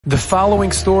The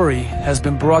following story has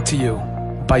been brought to you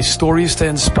by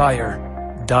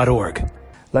StoriesToInspire.org.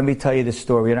 Let me tell you this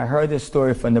story. And I heard this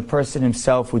story from the person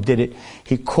himself who did it.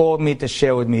 He called me to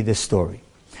share with me this story.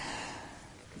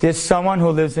 There's someone who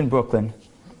lives in Brooklyn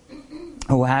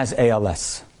who has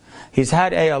ALS. He's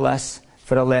had ALS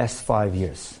for the last 5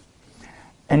 years.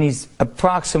 And he's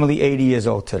approximately 80 years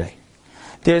old today.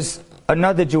 There's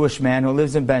another Jewish man who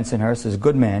lives in Bensonhurst. He's a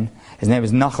good man. His name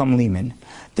is Nachum Lehman.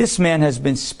 This man has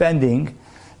been spending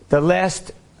the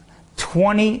last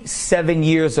 27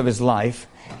 years of his life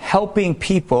helping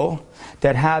people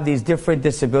that have these different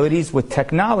disabilities with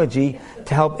technology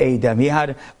to help aid them. He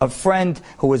had a friend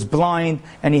who was blind,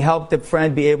 and he helped the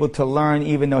friend be able to learn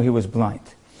even though he was blind.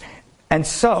 And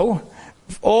so,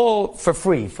 all for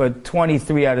free for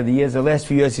 23 out of the years. The last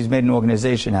few years he's made an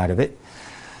organization out of it.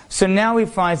 So now he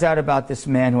finds out about this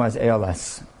man who has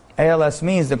ALS. ALS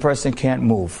means the person can't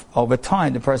move. Over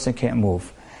time, the person can't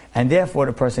move. And therefore,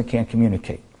 the person can't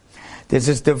communicate. There's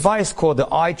this device called the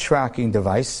eye tracking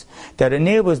device that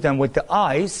enables them with the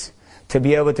eyes to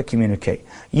be able to communicate.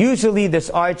 Usually,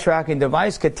 this eye tracking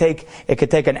device could take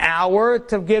an hour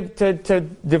to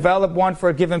develop one for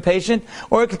a given patient,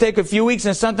 or it could take a few weeks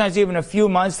and sometimes even a few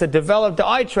months to develop the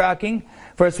eye tracking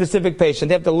for a specific patient.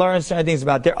 They have to learn certain things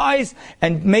about their eyes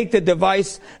and make the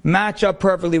device match up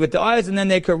perfectly with the eyes, and then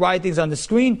they could write things on the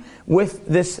screen with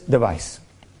this device.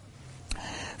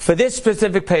 For this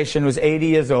specific patient who was 80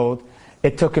 years old,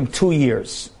 it took him 2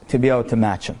 years to be able to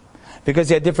match him, because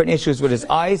he had different issues with his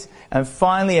eyes. And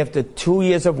finally, after 2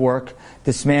 years of work,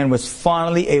 this man was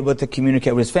finally able to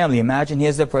communicate with his family. Imagine,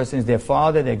 here's the person, is their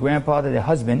father, their grandfather, their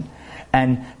husband,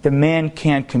 and the man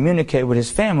can't communicate with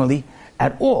his family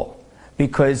at all,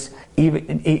 because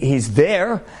he's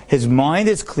there, his mind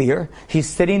is clear, he's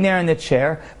sitting there in the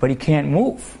chair, but he can't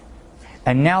move.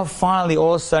 And now finally,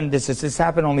 all of a sudden, this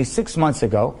happened only 6 months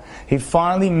ago, he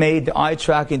finally made the eye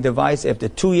tracking device after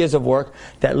 2 years of work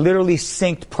that literally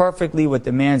synced perfectly with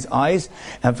the man's eyes.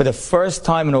 And for the first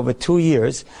time in over 2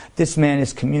 years, this man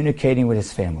is communicating with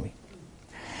his family.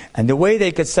 And the way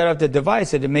they could set up the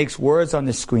device is it makes words on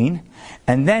the screen,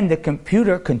 and then the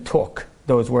computer can talk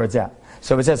those words out.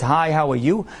 So if it says, "Hi, how are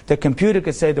you?" the computer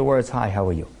could say the words, "Hi, how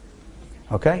are you?"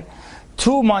 Okay?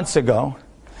 2 months ago,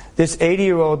 this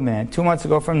 80-year-old man, 2 months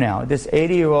ago from now, this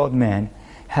 80-year-old man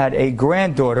had a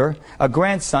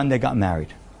grandson that got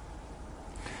married.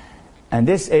 And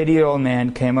this 80-year-old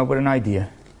man came up with an idea.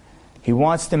 He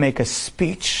wants to make a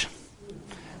speech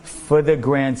for the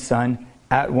grandson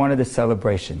at one of the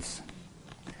celebrations.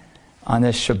 On the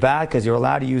Shabbat, because you're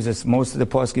allowed to use this, most of the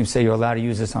poskim say you're allowed to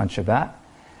use this on Shabbat.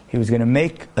 He was going to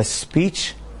make a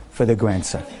speech for the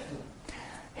grandson.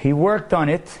 He worked on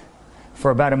it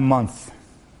for about a month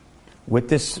with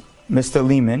this Mr.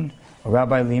 Lehman, or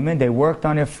Rabbi Lehman. They worked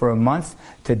on it for a month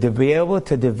to be able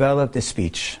to develop the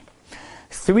speech.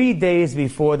 3 days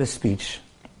before the speech,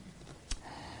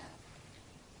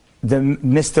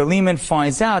 Mr. Lehman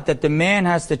finds out that the man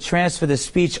has to transfer the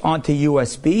speech onto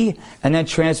USB and then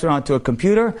transfer it onto a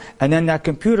computer, and then that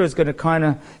computer is going to kind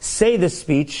of say the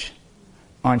speech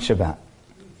on Shabbat.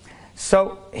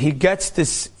 So he gets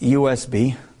this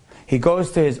USB, he goes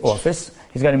to his office,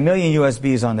 he's got 1 million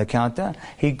USBs on the counter,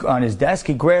 on his desk,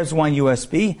 he grabs one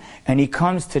USB, and he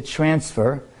comes to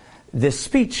transfer this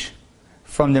speech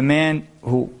from the man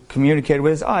who communicated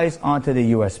with his eyes onto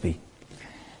the USB.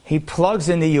 He plugs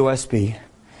in the USB,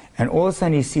 and all of a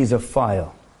sudden he sees a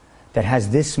file that has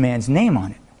this man's name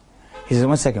on it. He says,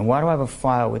 "1 second, why do I have a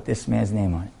file with this man's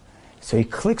name on it?" So he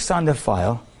clicks on the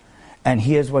file, and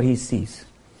here's what he sees.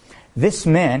 This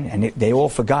man, and they all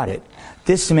forgot it,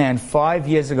 this man 5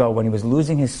 years ago when he was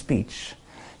losing his speech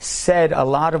said a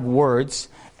lot of words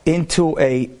into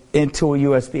a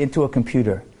USB, into a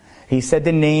computer. He said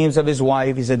the names of his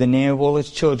wife, he said the name of all his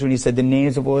children, he said the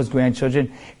names of all his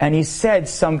grandchildren, and he said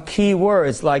some key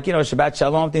words like, Shabbat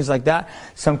Shalom, things like that,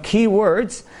 some key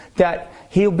words that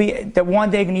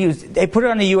one day going to use. They put it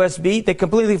on the USB, they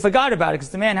completely forgot about it because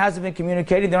the man hasn't been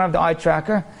communicating, they don't have the eye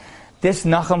tracker. This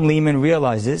Nachum Lehman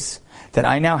realizes that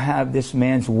I now have this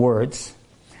man's words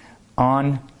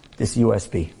on this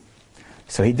USB.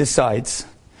 So he decides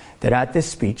that at this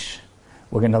speech,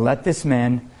 we're going to let this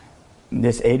man,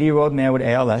 this 80-year-old man with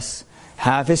ALS,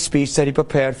 have his speech that he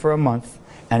prepared for a month,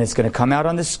 and it's going to come out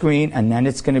on the screen, and then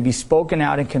it's going to be spoken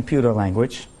out in computer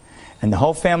language. And the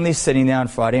whole family's sitting there on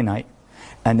Friday night,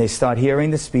 and they start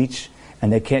hearing the speech,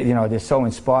 and they can't, they're so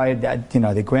inspired that,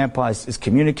 the grandpa is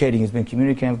communicating, he's been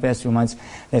communicating for the past few months.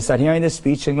 They start hearing the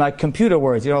speech in like computer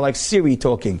words, like Siri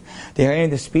talking. They're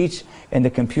hearing the speech in the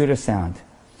computer sound.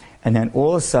 And then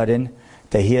all of a sudden,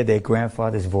 they hear their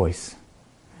grandfather's voice.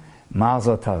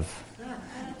 Mazel tov.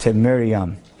 to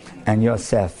Miriam and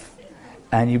Yosef,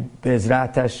 and you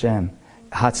Bezrat Hashem,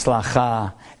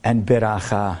 Hatzlacha and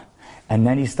Beracha, and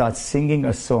then he starts singing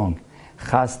a song.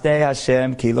 Chasdei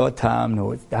Hashem ki lo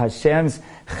tamnu. Hashem's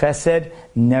chesed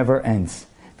never ends,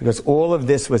 because all of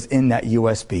this was in that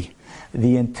USB.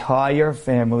 The entire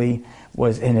family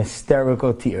was in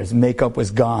hysterical tears. Makeup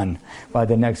was gone by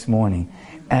the next morning.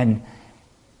 And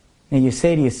you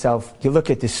say to yourself, you look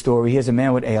at this story, here's a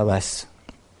man with ALS.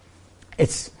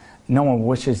 No one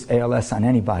wishes ALS on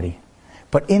anybody.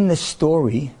 But in the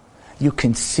story, you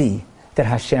can see that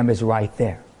Hashem is right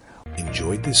there.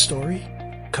 Enjoyed this story?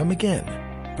 Come again.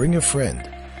 Bring a friend.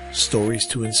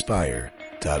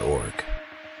 StoriesToInspire.org